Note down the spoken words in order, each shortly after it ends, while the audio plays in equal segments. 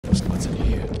What's in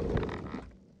here?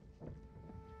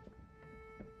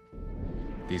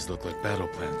 These look like battle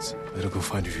plans. Better go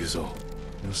find Ryuzo.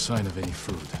 No sign of any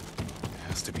food. There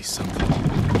has to be something.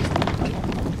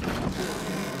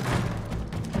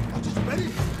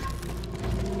 Ready?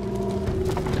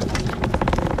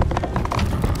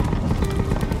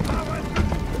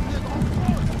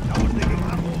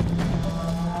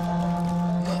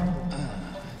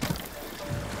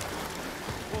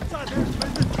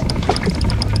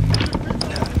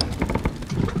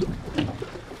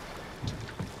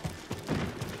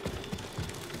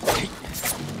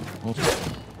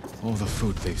 All the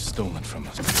food they've stolen from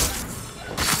us.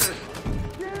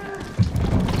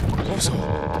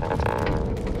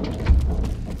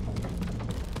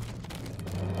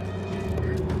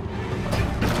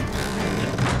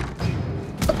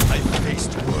 I've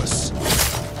faced worse.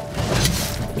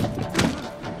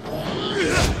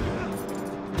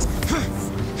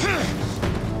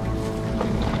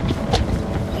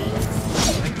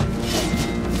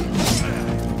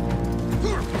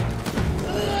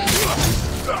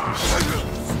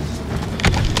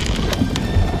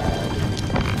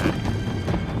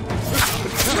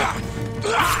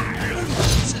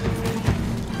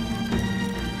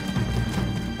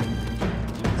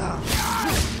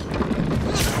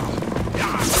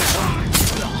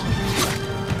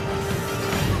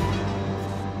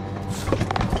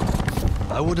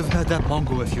 I would have had that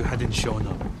Mongol if you hadn't shown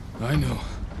up. I know.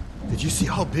 Did you see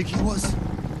how big he was?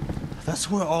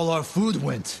 That's where all our food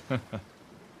went.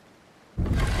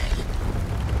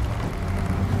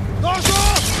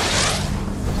 Bastards!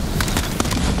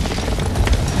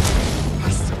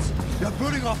 They're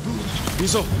burning our food!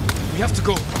 Ryuzo, we have to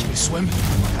go. Can we swim? I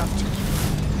have to.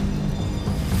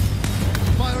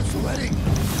 Fire's ready!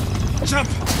 Jump!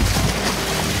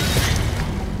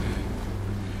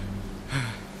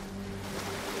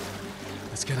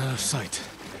 Let's get out of sight.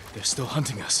 They're still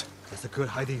hunting us. There's a good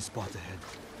hiding spot ahead.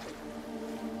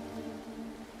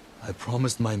 I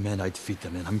promised my men I'd feed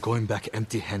them, and I'm going back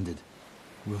empty-handed.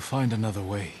 We'll find another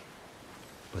way.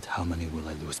 But how many will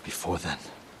I lose before then?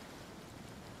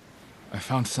 I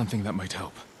found something that might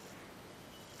help.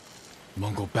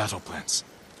 Mongol battle plans.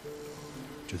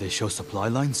 Do they show supply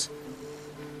lines?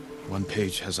 One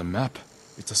page has a map.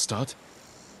 It's a start.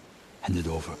 Hand it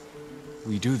over.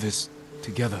 We do this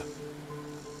together.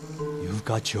 You've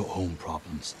got your own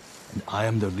problems, and I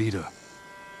am the leader.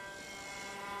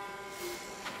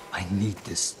 I need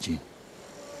this, Jin.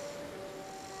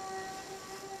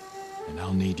 And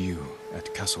I'll need you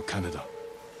at Castle Canada.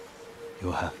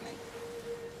 You'll have me.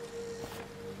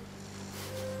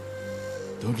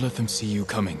 Don't let them see you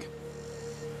coming.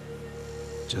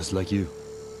 Just like you.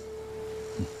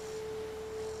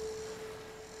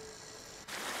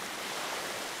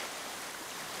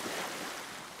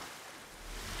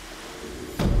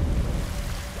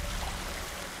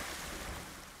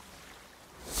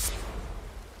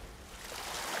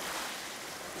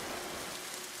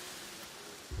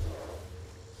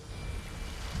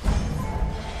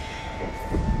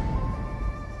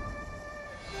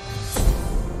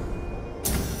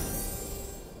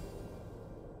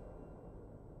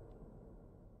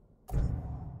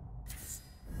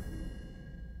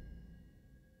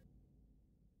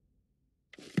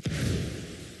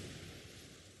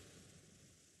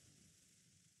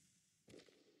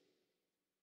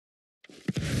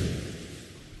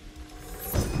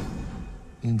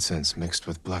 Incense mixed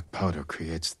with black powder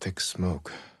creates thick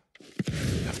smoke.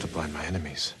 Enough to blind my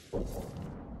enemies.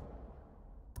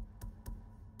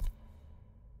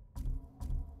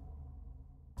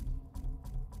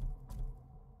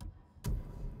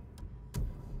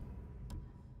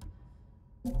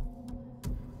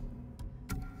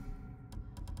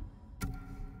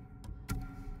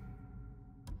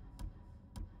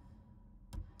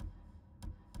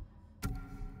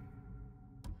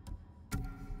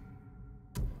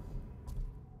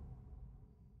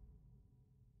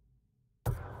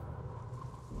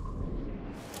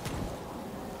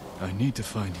 I need to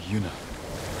find Yuna.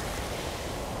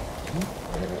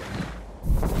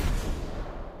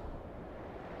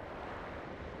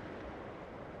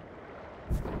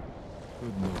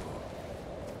 Good move.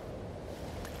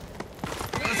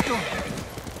 Let's go!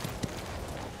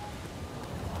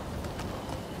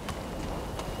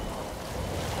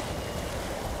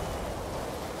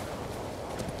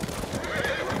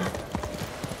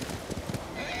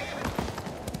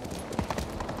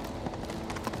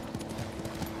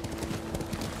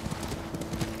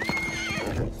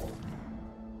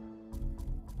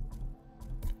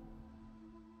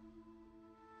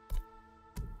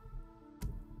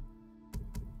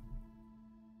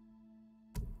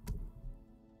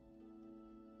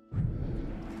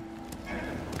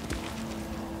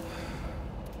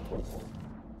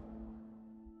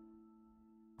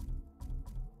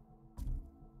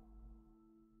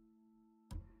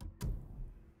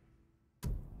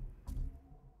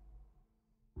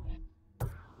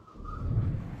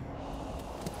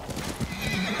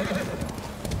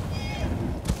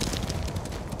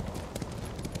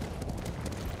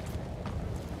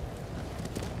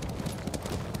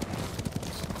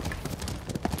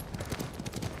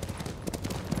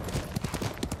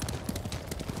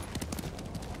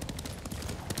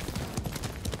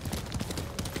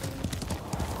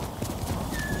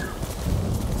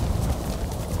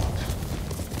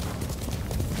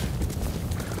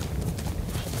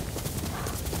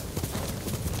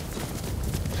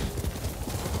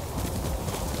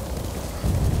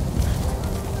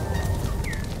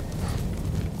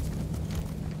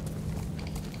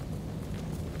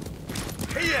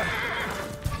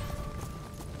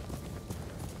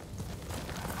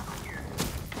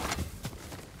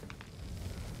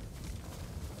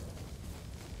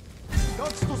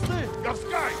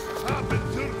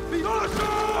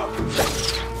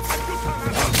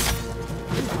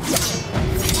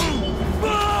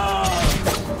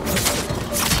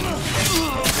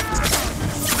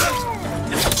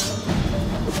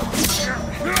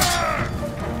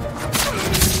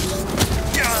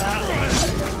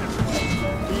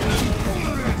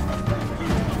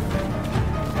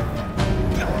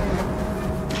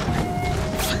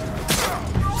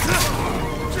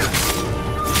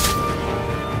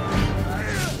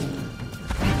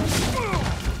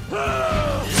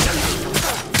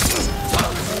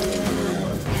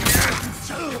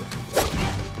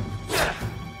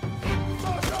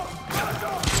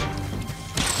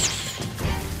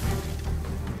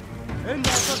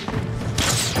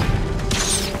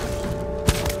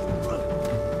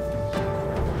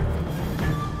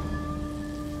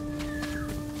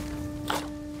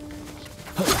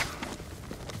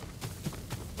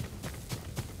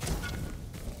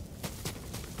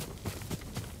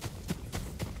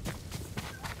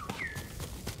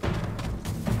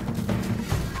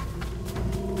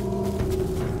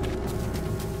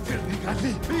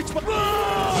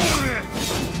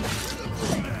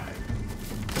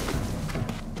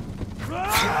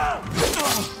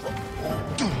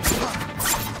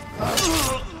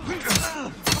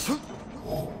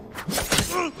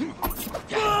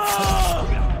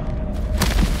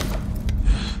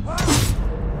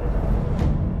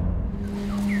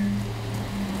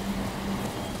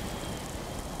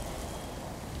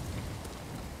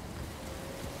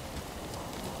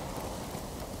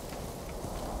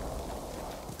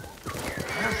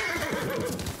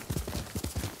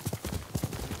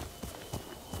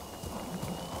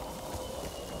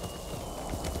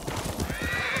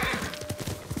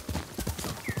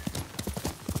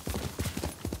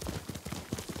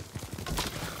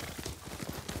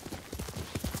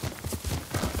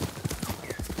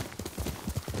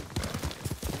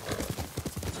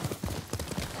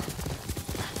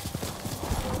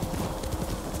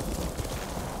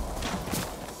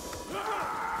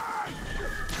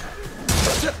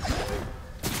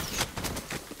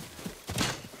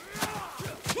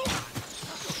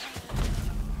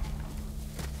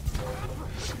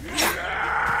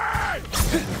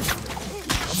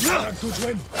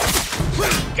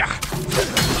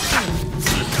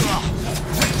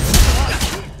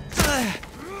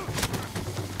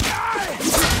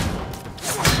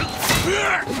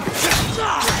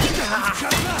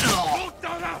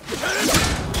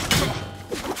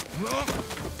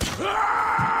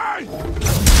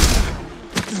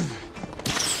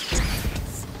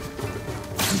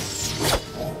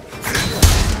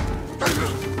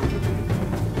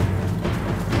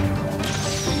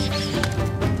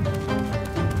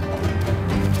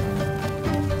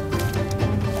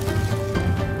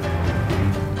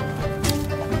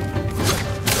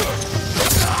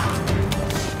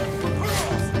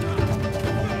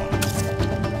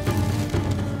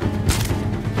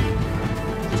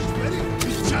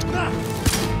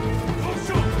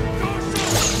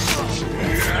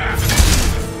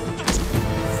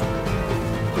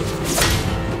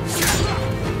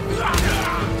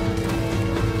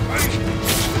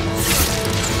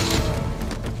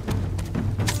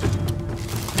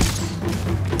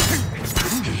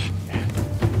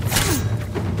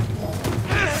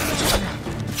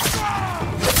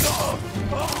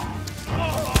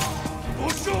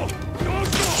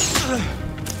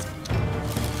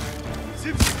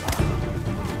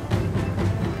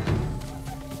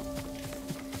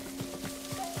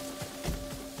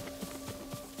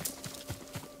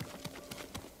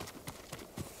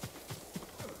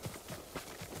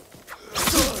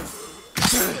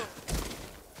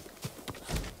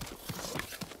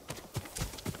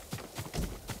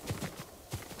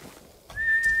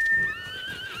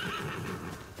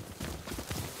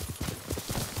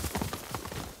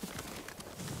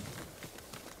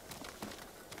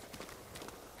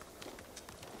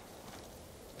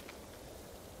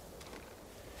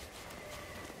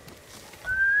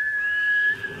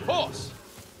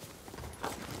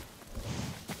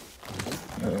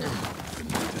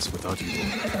 this without you.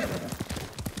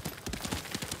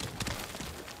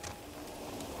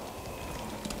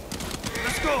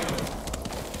 Let's go!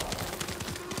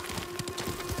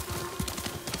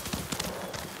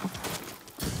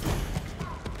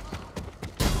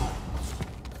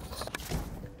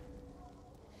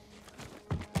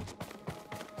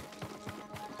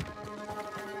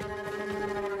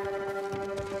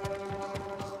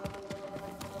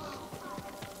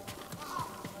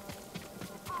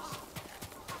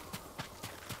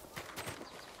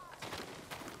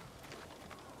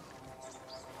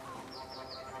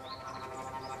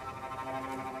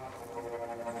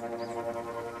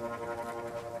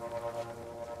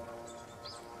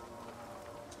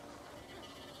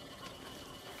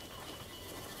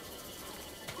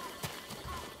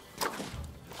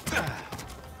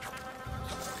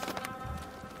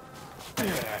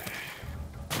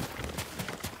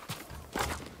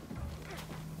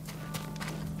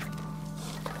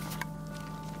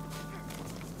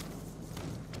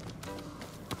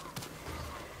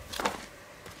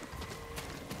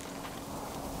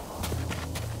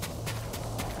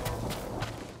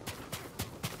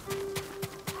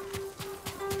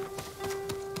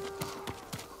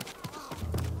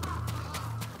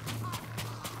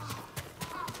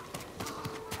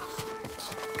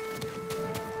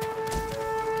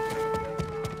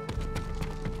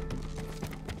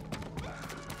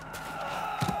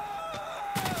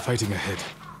 Fighting ahead.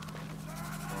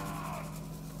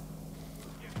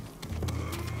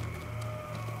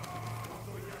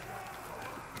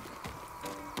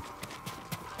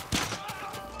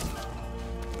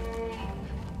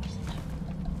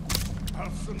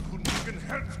 Алсан хүнийг нь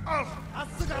хэрж ал!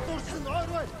 Асаг адуурсан ойр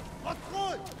бай!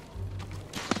 Отгой!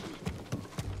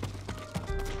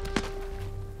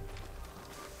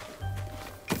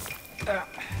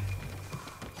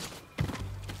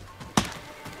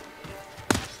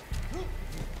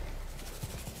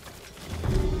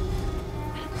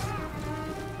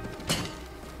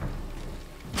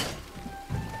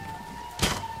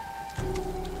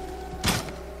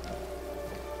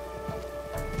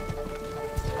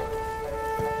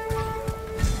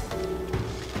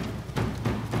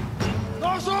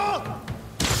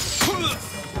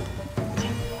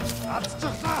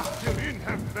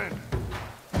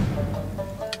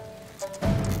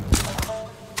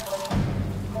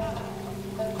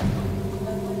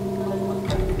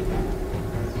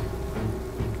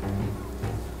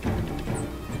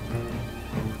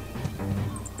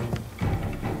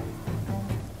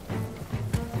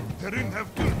 Didn't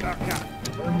have good luck.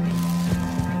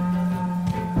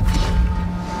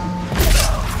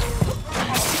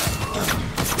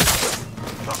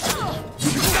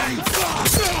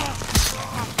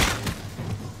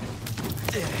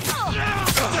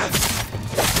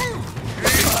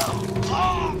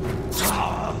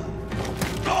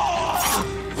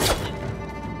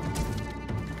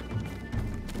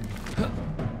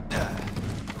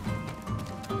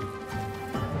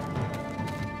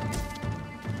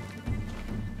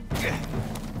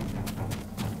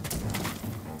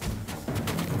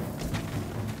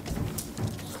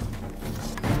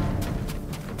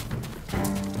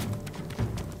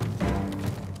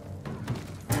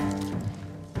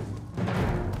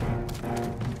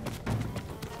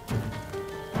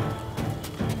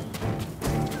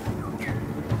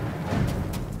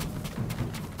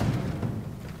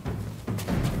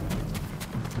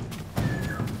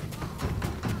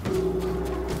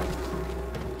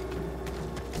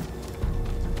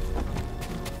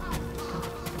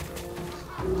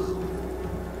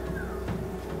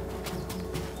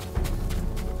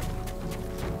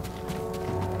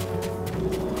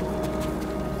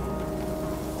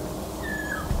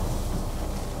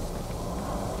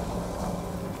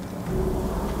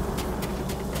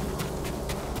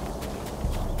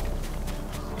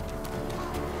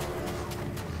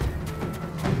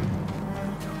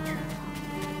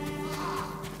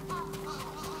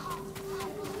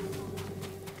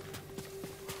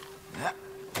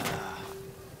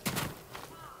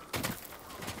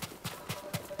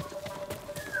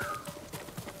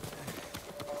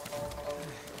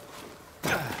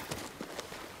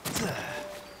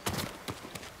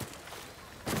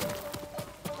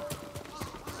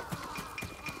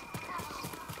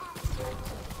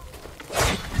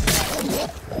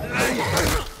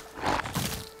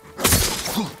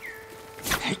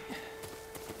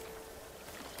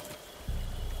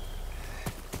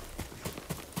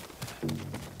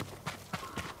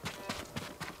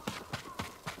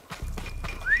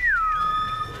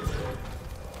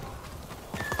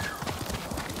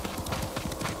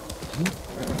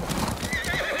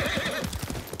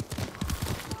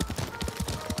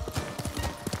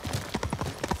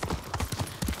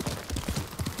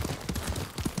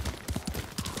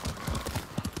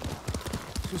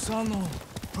 Susano,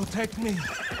 protect me.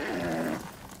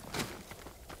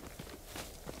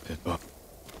 Pitbull.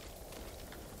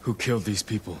 Who killed these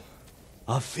people?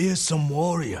 A fearsome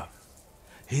warrior.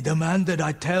 He demanded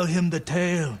I tell him the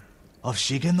tale of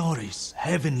Shigenori's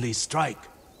heavenly strike.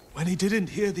 When he didn't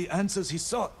hear the answers he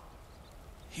sought,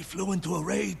 he flew into a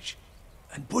rage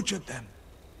and butchered them.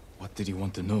 What did he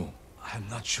want to know? I'm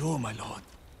not sure, my lord.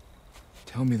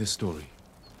 Tell me the story.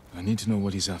 I need to know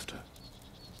what he's after.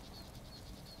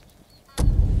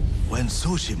 When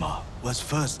Tsushima was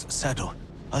first settled,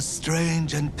 a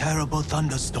strange and terrible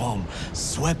thunderstorm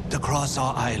swept across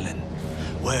our island.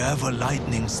 Wherever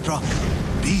lightning struck,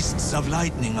 beasts of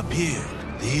lightning appeared.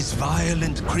 These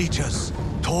violent creatures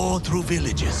tore through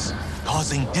villages,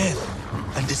 causing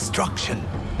death and destruction,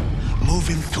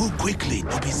 moving too quickly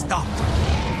to be stopped.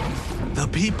 The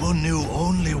people knew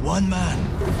only one man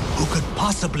who could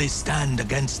possibly stand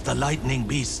against the lightning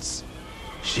beasts.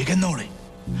 Shigenori,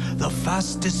 the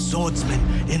fastest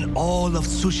swordsman in all of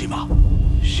Tsushima.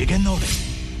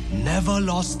 Shigenori never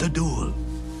lost a duel.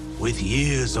 With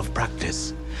years of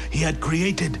practice, he had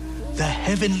created the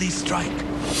Heavenly Strike,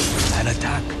 an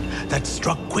attack that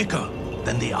struck quicker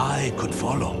than the eye could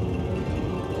follow.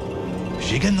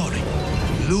 Shigenori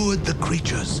lured the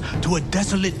creatures to a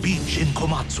desolate beach in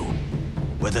Komatsu,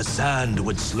 where the sand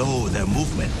would slow their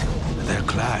movement. Their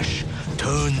clash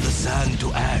turned the sand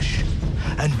to ash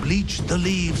and bleached the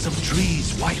leaves of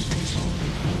trees white.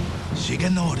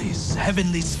 Shigenori's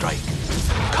Heavenly Strike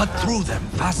cut through them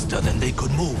faster than they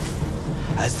could move.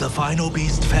 As the final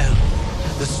beast fell,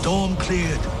 the storm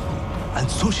cleared, and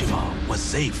Tsushima was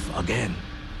safe again.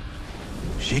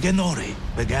 Shigenori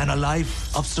began a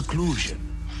life of seclusion.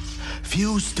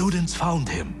 Few students found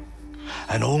him,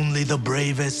 and only the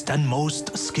bravest and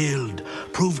most skilled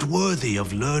proved worthy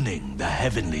of learning the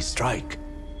Heavenly Strike.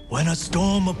 When a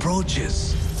storm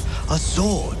approaches, a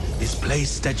sword is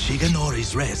placed at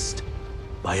Shigenori's rest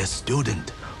by a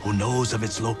student who knows of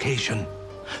its location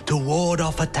to ward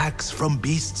off attacks from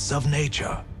beasts of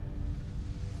nature.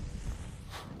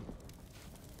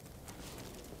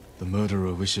 The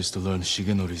murderer wishes to learn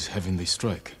Shigenori's Heavenly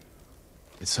Strike.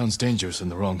 It sounds dangerous in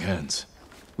the wrong hands.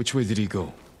 Which way did he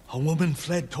go? A woman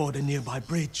fled toward a nearby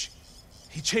bridge.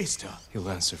 He chased her. He'll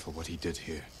answer for what he did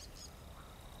here.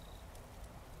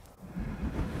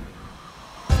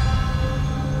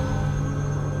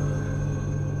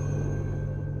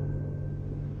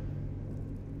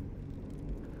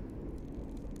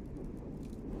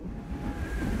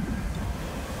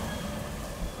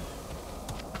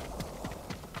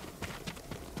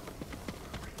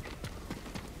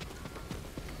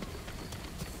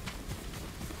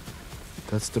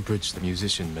 That's the bridge the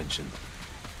musician mentioned.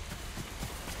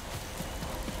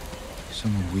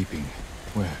 Someone weeping.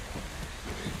 Where?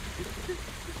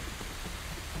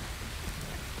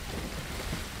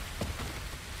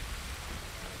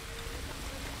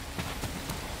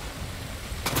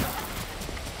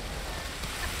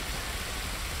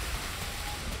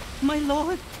 My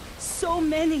lord, so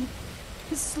many.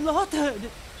 Slaughtered.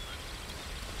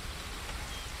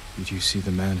 Did you see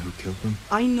the man who killed them?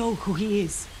 I know who he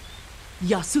is.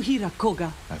 Yasuhira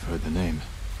Koga. I've heard the name.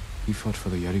 He fought for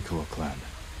the Yarikawa clan.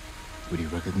 Would you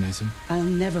recognize him? I'll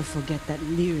never forget that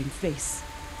leering face.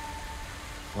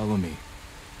 Follow me.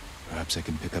 Perhaps I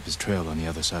can pick up his trail on the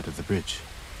other side of the bridge.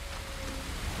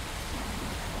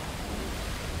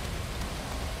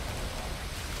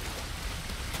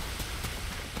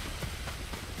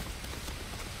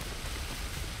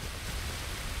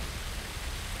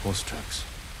 Horse tracks.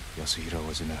 Yasuhira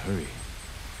was in a hurry.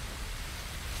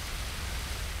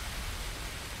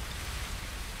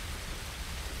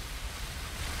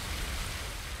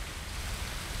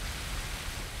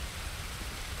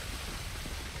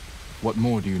 What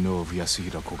more do you know of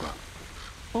Yasuhira Koga?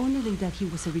 Only that he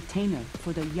was a retainer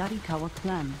for the Yarikawa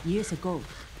clan years ago.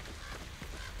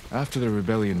 After the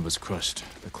rebellion was crushed,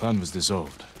 the clan was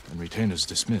dissolved and retainers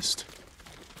dismissed.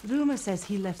 Rumor says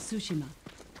he left Tsushima,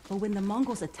 but when the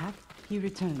Mongols attacked, he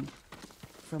returned.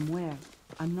 From where,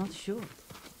 I'm not sure.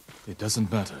 It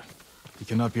doesn't matter. He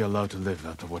cannot be allowed to live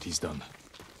after what he's done.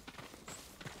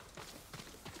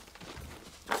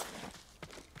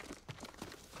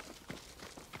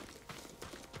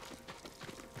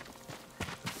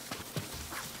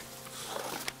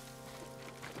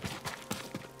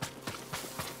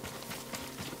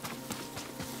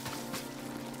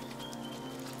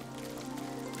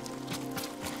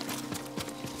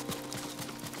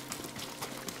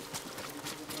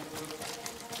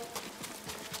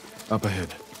 Up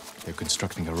ahead. They're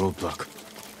constructing a roadblock.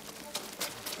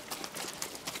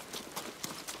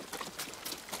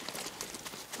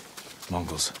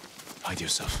 Mongols. Hide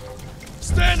yourself.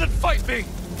 Stand and fight me!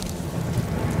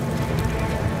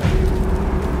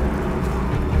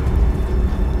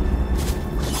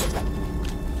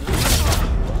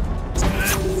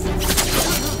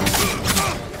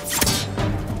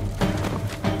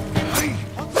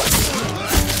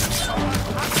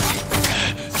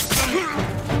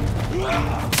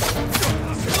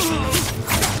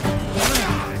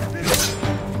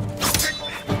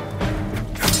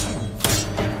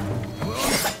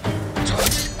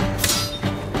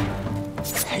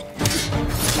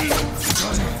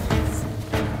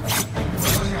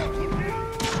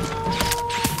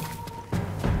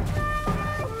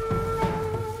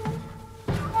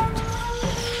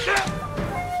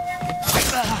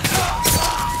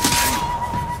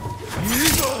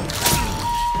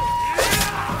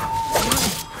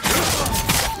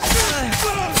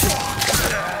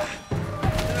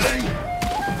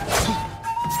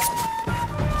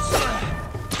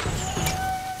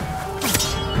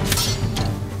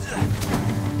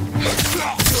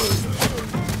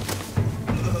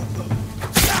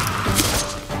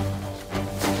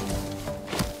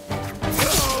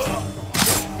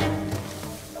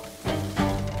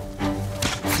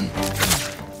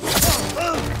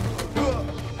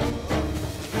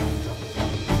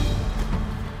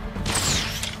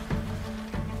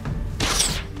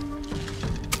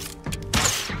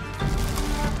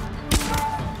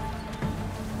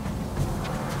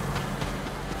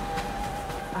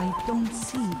 I don't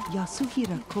see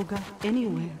Yasuhira Koga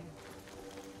anywhere.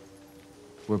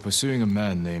 We're pursuing a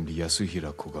man named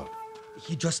Yasuhira Koga.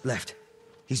 He just left.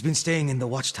 He's been staying in the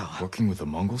watchtower. Working with the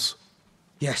Mongols?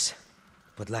 Yes,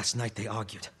 but last night they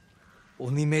argued.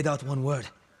 Only made out one word.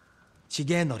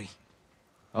 Shigenori.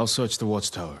 I'll search the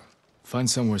watchtower. Find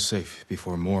somewhere safe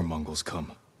before more Mongols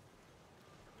come.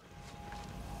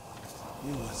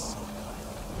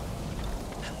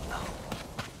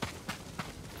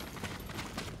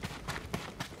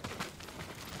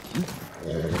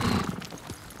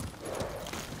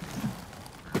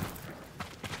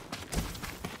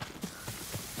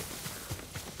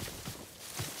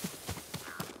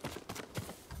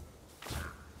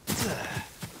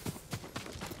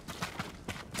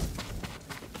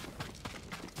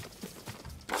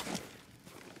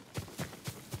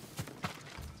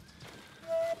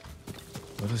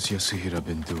 What has Yasuhira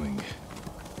been doing?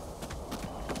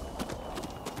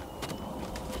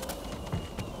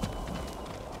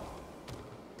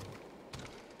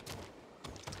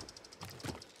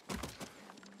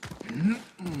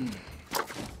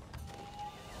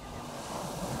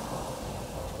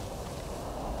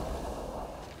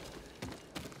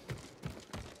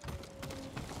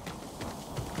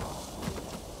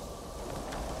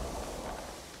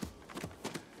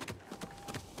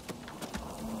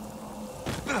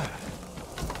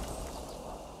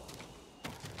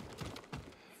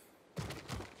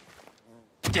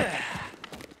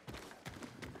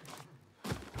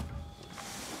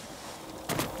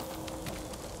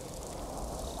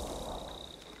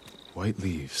 White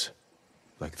leaves,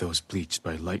 like those bleached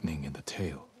by lightning in the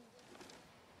tail.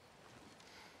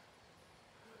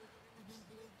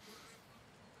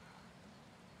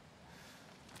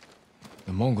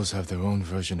 The Mongols have their own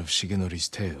version of Shigenori's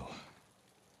tale.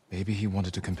 Maybe he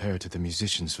wanted to compare it to the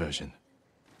musician's version.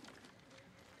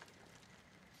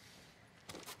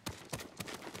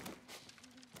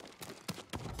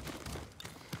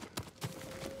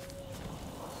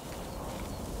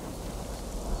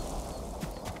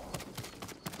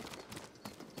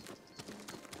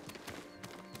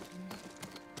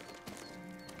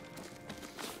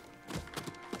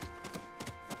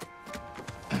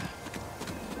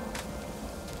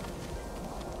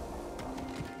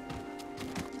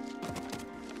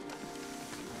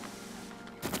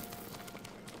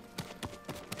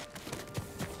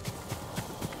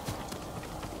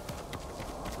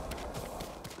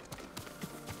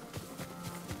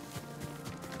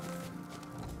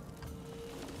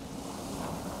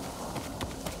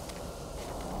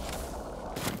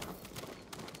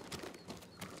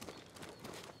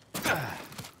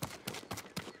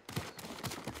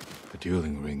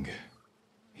 Dueling ring.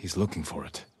 He's looking for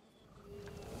it.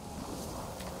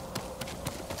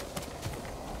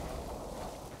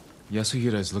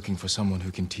 Yasuhira is looking for someone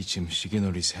who can teach him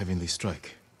Shigenori's heavenly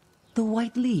strike. The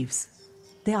white leaves.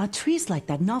 There are trees like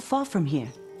that not far from here.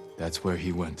 That's where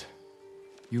he went.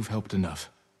 You've helped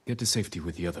enough. Get to safety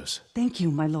with the others. Thank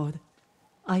you, my lord.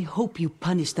 I hope you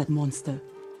punish that monster.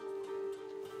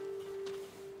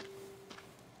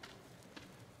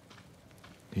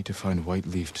 Need to find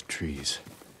white-leafed trees.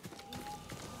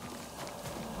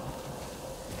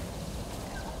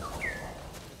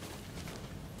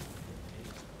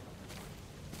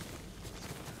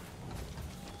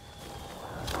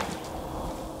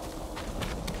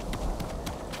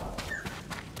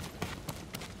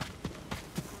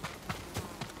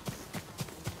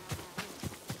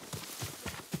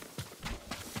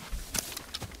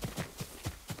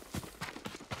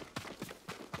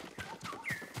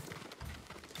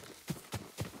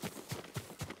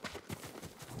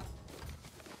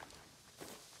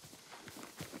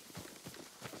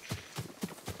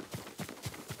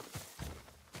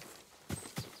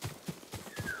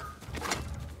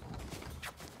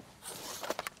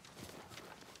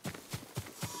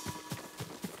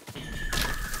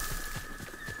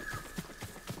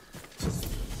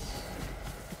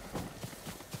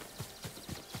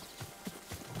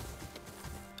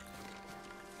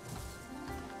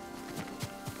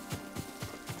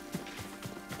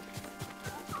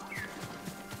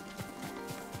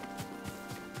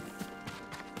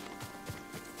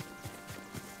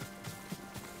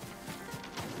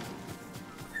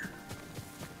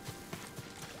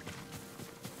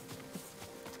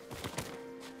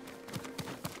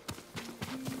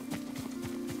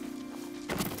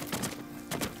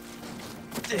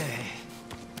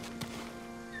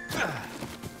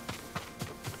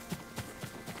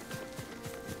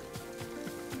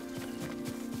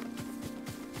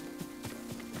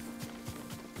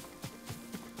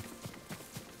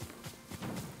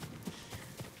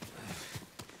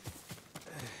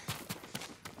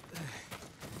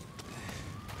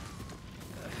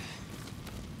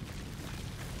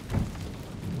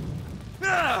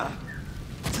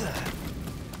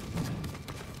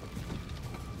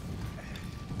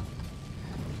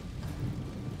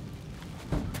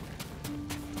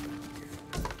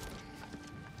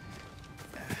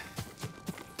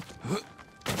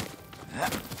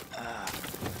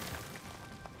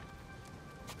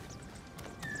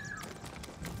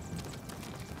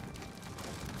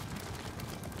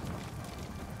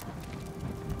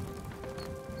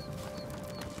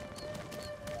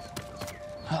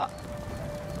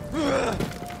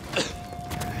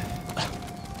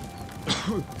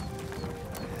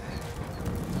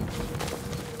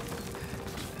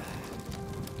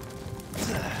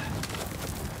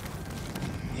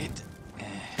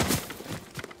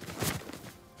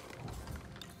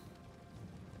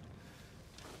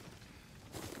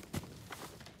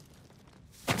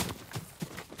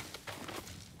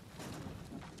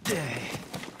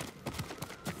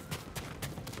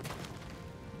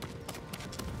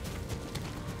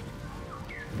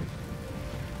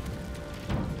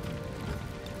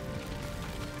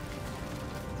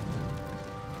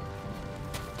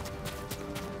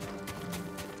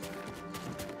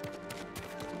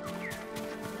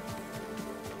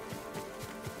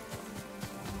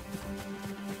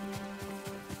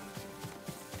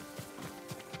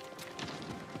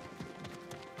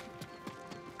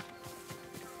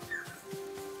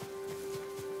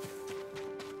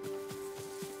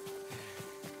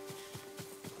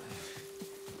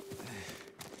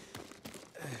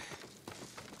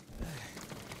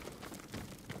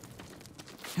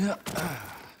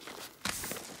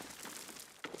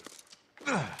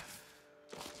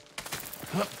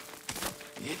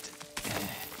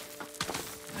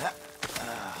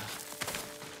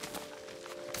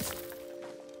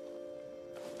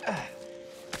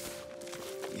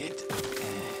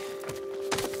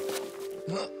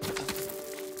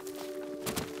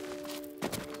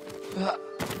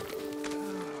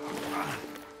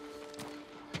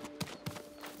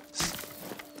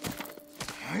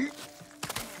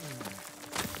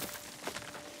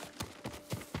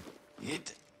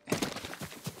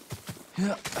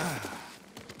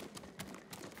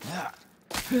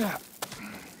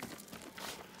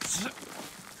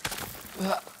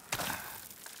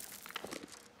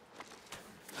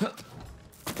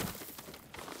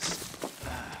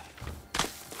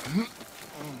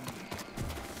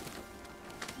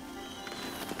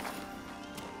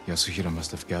 Yasuhira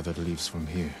must have gathered leaves from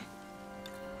here.